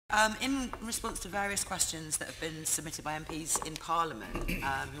In response to various questions that have been submitted by MPs in Parliament, who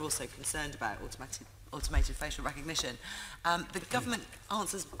are also concerned about automated facial recognition, the government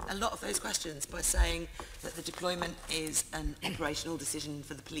answers a lot of those questions by saying that the deployment is an operational decision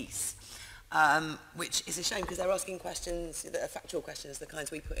for the police, which is a shame because they're asking questions that are factual questions, the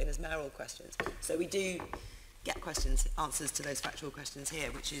kinds we put in as mayoral questions. So we do get answers to those factual questions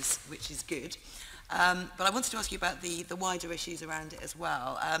here, which is good. But I wanted to ask you about the wider issues around it as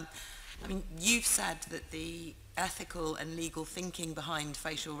well. I mean, you've said that the ethical and legal thinking behind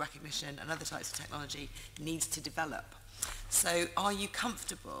facial recognition and other types of technology needs to develop. So are you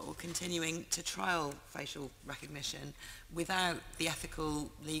comfortable continuing to trial facial recognition without the ethical,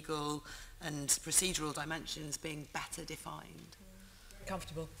 legal and procedural dimensions being better defined?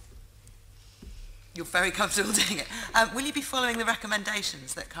 Comfortable. You're very comfortable doing it. Will you be following the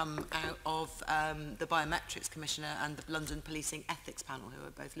recommendations that come out of the Biometrics Commissioner and the London Policing Ethics Panel, who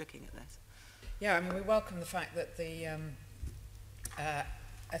are both looking at this? Yeah, I mean, we welcome the fact that the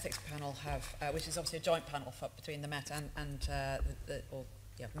Ethics Panel have, which is obviously a joint panel between the Met and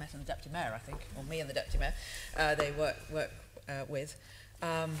Met and the Deputy Mayor, I think, or me and the Deputy Mayor, they work with.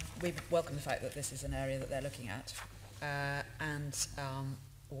 We welcome the fact that this is an area that they're looking at, and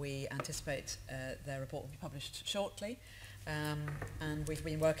we anticipate their report will be published shortly, and we've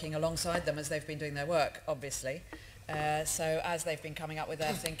been working alongside them as they've been doing their work, obviously. So as they've been coming up with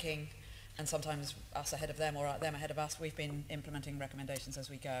their thinking, and sometimes us ahead of them or them ahead of us, we've been implementing recommendations as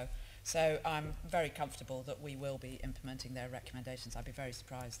we go. So I'm very comfortable that we will be implementing their recommendations. I'd be very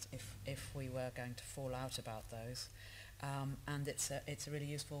surprised if we were going to fall out about those. And it's a really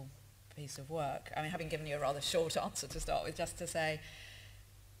useful piece of work. I mean, having given you a rather short answer to start with, just to say,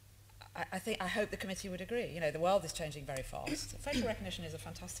 I hope the committee would agree. You know, the world is changing very fast. Facial recognition is a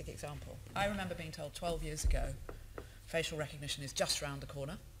fantastic example. I remember being told 12 years ago, facial recognition is just round the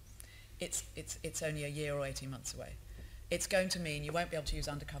corner. It's only a year or 18 months away. It's going to mean you won't be able to use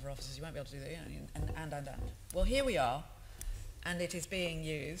undercover officers, you won't be able to do that, you know, and. Well, here we are, and it is being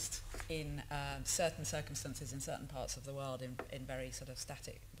used in certain circumstances in certain parts of the world in very sort of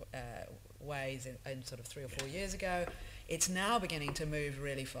static ways in sort of 3 or 4 years ago. It's now beginning to move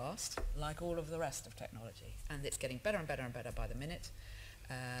really fast, like all of the rest of technology, and it's getting better and better and better by the minute,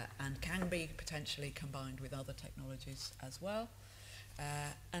 and can be potentially combined with other technologies as well.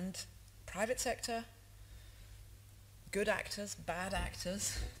 And private sector, good actors, bad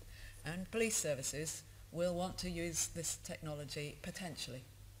actors, and police services will want to use this technology potentially.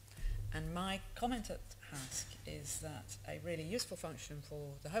 And my comment at HASC is that a really useful function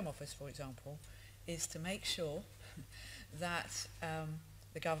for the Home Office, for example, is to make sure that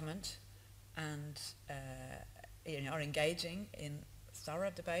the government and are engaging in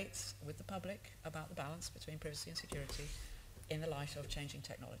thorough debates with the public about the balance between privacy and security in the light of changing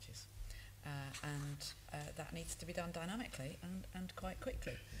technologies. That needs to be done dynamically and quite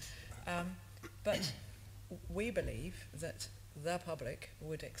quickly. But we believe that the public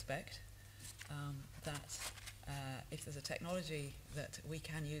would expect that if there's a technology that we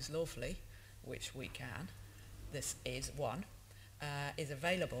can use lawfully, which we can, this is one, is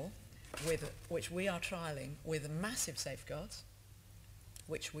available, which we are trialling with massive safeguards,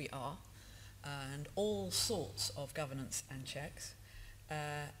 which we are, and all sorts of governance and checks,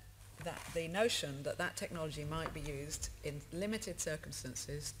 that the notion that that technology might be used in limited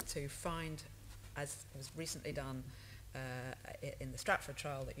circumstances to find, as was recently done in the Stratford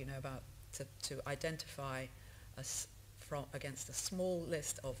trial that you know about, to identify against a small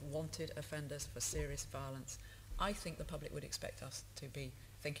list of wanted offenders for serious violence. I think the public would expect us to be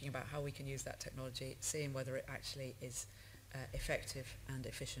thinking about how we can use that technology, seeing whether it actually is effective and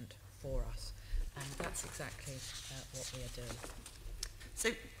efficient for us. And that's exactly what we are doing. So,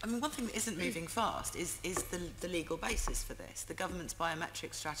 I mean, one thing that isn't moving fast is the legal basis for this. The government's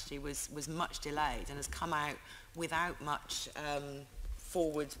biometric strategy was much delayed and has come out without much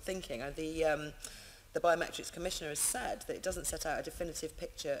forward thinking. The Biometrics Commissioner has said that it doesn't set out a definitive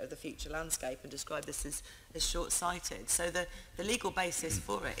picture of the future landscape and describe this as short-sighted. So the legal basis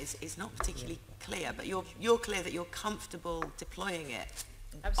for it is not particularly clear, but you're clear that you're comfortable deploying it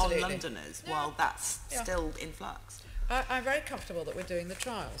Absolutely. on Londoners while that's still in flux. I'm very comfortable that we're doing the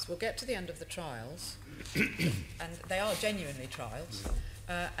trials. We'll get to the end of the trials, and they are genuinely trials,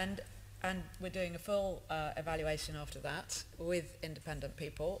 and we're doing a full evaluation after that with independent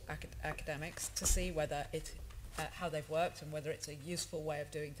people, academics, to see whether how they've worked and whether it's a useful way of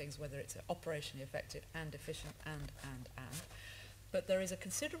doing things, whether it's operationally effective and efficient and. But there is a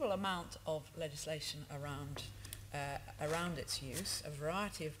considerable amount of legislation around its use. A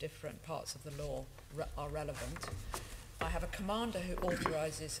variety of different parts of the law are relevant. I have a commander who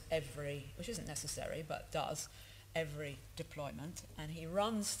authorises every, which isn't necessary, but does, every deployment, and he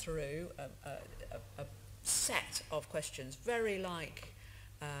runs through a set of questions, very like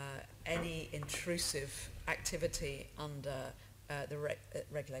any intrusive activity under the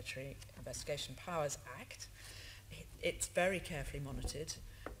Regulatory Investigation Powers Act. It's very carefully monitored,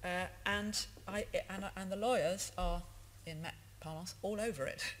 and the lawyers are, in Met parlance, all over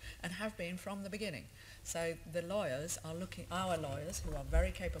it, and have been from the beginning. So the lawyers are looking, our lawyers, who are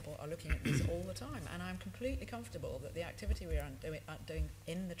very capable, are looking at this all the time, and I'm completely comfortable that the activity we are doing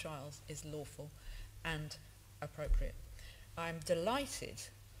in the trials is lawful and appropriate. I'm delighted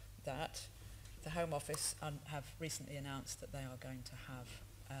that the Home Office have recently announced that they are going to have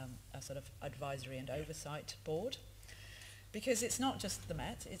a sort of advisory and oversight board, because it's not just the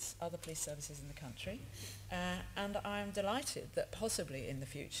Met, it's other police services in the country, and I'm delighted that possibly in the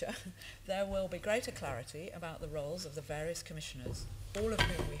future there will be greater clarity about the roles of the various commissioners, all of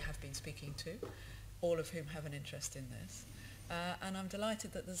whom we have been speaking to, all of whom have an interest in this, and I'm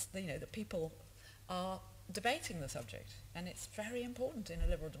delighted that there's, that people are debating the subject, and it's very important in a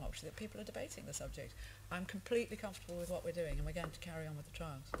liberal democracy that people are debating the subject. I'm completely comfortable with what we're doing, and we're going to carry on with the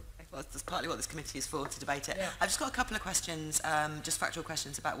trials. Well, that's partly what this committee is for, to debate it. Yeah. I've just got a couple of questions, just factual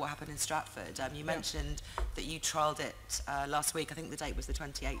questions about what happened in Stratford. You mentioned that you trialled it last week. I think the date was the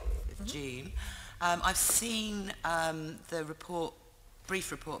 28th of June. I've seen the report, brief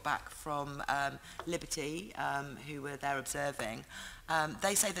report back from Liberty, who were there observing.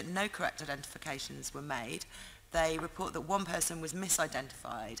 They say that no correct identifications were made. They report that one person was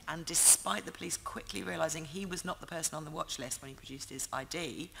misidentified, and despite the police quickly realising he was not the person on the watch list when he produced his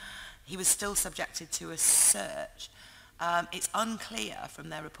ID, he was still subjected to a search. It's unclear from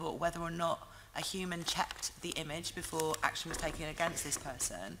their report whether or not a human checked the image before action was taken against this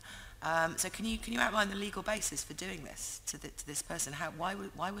person. So can you outline the legal basis for doing this to this person?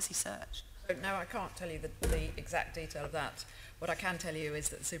 Why was he searched? No, I can't tell you the exact detail of that. What I can tell you is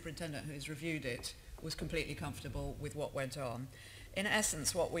that the superintendent who has reviewed it was completely comfortable with what went on. In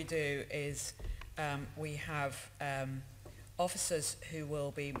essence, what we do is we have officers who will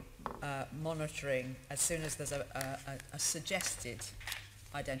be monitoring as soon as there's a suggested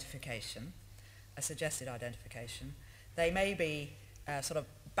identification. They may be sort of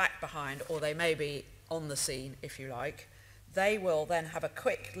back behind, or they may be on the scene, if you like. They will then have a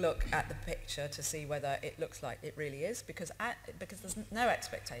quick look at the picture to see whether it looks like it really is, because there's no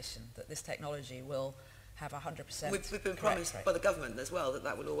expectation that this technology will have 100%. We've been promised by the government as well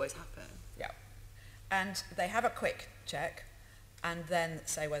that will always happen. Yeah. And they have a quick check, and then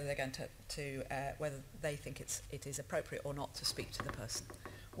say whether they're going to whether they think it is appropriate or not to speak to the person.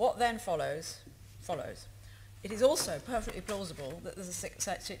 What then follows. It is also perfectly plausible that there's a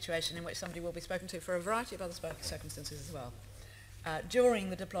situation in which somebody will be spoken to for a variety of other circumstances as well during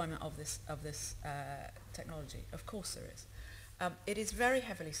the deployment of this technology. Of course there is. It is very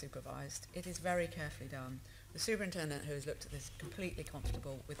heavily supervised. It is very carefully done. The superintendent who has looked at this is completely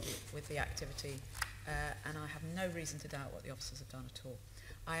comfortable with the activity, and I have no reason to doubt what the officers have done at all.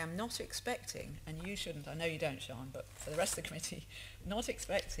 I am not expecting, and you shouldn't, I know you don't, Sian, but for the rest of the committee, not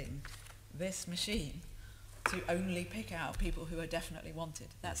expecting this machine to only pick out people who are definitely wanted.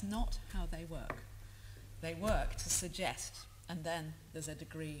 That's not how they work. They work to suggest, and then there's a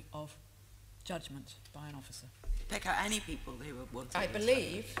degree of judgment by an officer. Pick out any people who are wanted. I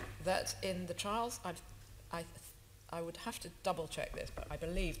believe that in the trials, I would have to double check this, but I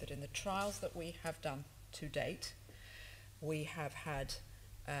believe that in the trials that we have done to date, we have had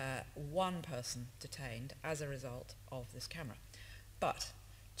one person detained as a result of this camera. But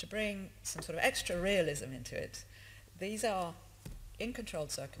to bring some sort of extra realism into it, these are in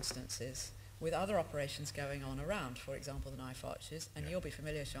controlled circumstances with other operations going on around, for example, the knife arches, and you'll be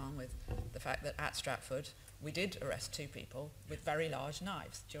familiar, Sian, with the fact that at Stratford we did arrest 2 people with very large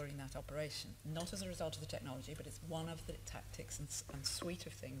knives during that operation, not as a result of the technology, but it's one of the tactics and suite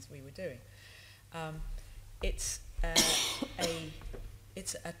of things we were doing. It's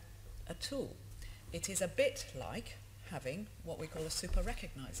a tool. It is a bit like having what we call a super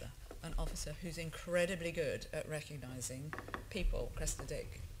recognizer, an officer who's incredibly good at recognising people. Cressida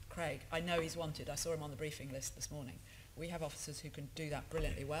Dick, Craig, I know he's wanted. I saw him on the briefing list this morning. We have officers who can do that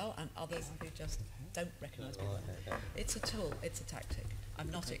brilliantly well, and others who just don't recognise people. It's a tool, it's a tactic. I'm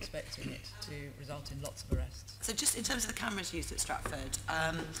not expecting it to result in lots of arrests. So just in terms of the cameras used at Stratford,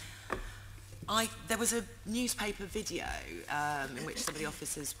 there was a newspaper video in which some of the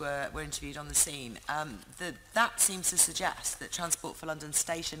officers were interviewed on the scene. That seems to suggest that Transport for London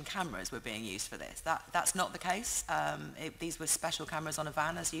station cameras were being used for this. That's not the case. These were special cameras on a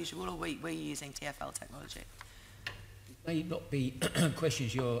van as usual, or were you using TfL technology? may not be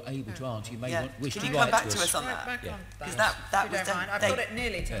questions you're able to answer. You may wish Can to you write come back to to us. us on that? Back on Because that. that If you was don't mind. I've got it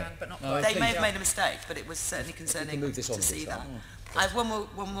nearly to hand, but not quite. they may have made a mistake, but it was certainly We concerning can move this on to a bit, see shall that. we? I have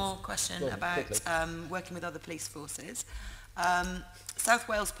one more question Go on, about quickly. working with other police forces. South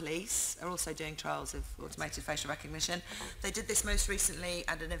Wales Police are also doing trials of automated facial recognition. They did this most recently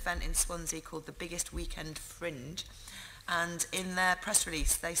at an event in Swansea called the Biggest Weekend Fringe. And in their press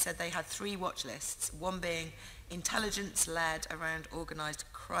release, they said they had 3 watch lists, one being intelligence-led around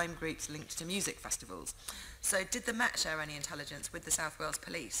organised crime groups linked to music festivals. So did the Met share any intelligence with the South Wales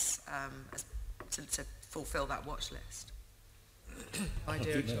Police to fulfil that watch list? I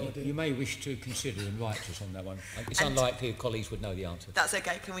do. You may wish to consider and write to us on that one. It's unlikely your colleagues would know the answer. That's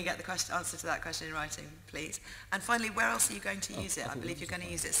okay. Can we get the answer to that question in writing, please? And finally, where else are you going to use it? I believe you're going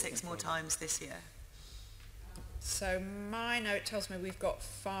to use it 6 more times this year. So my note tells me we've got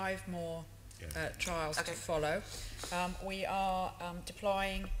 5 more trials to follow. We are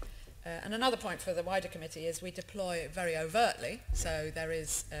deploying, and another point for the wider committee is we deploy very overtly, so there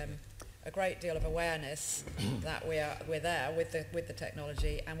is a great deal of awareness that we're there with the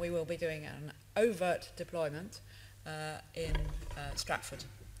technology, and we will be doing an overt deployment in Stratford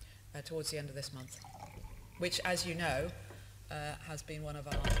towards the end of this month, which, as you know, has been one of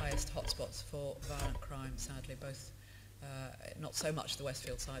our highest hotspots for violent crime, sadly, both not so much the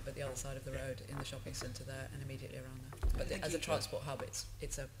Westfield side, but the other side of the road in the shopping centre there and immediately around there. But as a transport hub, it's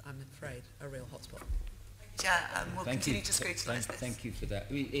I'm afraid, a real hotspot. Yeah, we'll continue to scrutinise this. Thank you for that.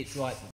 It's right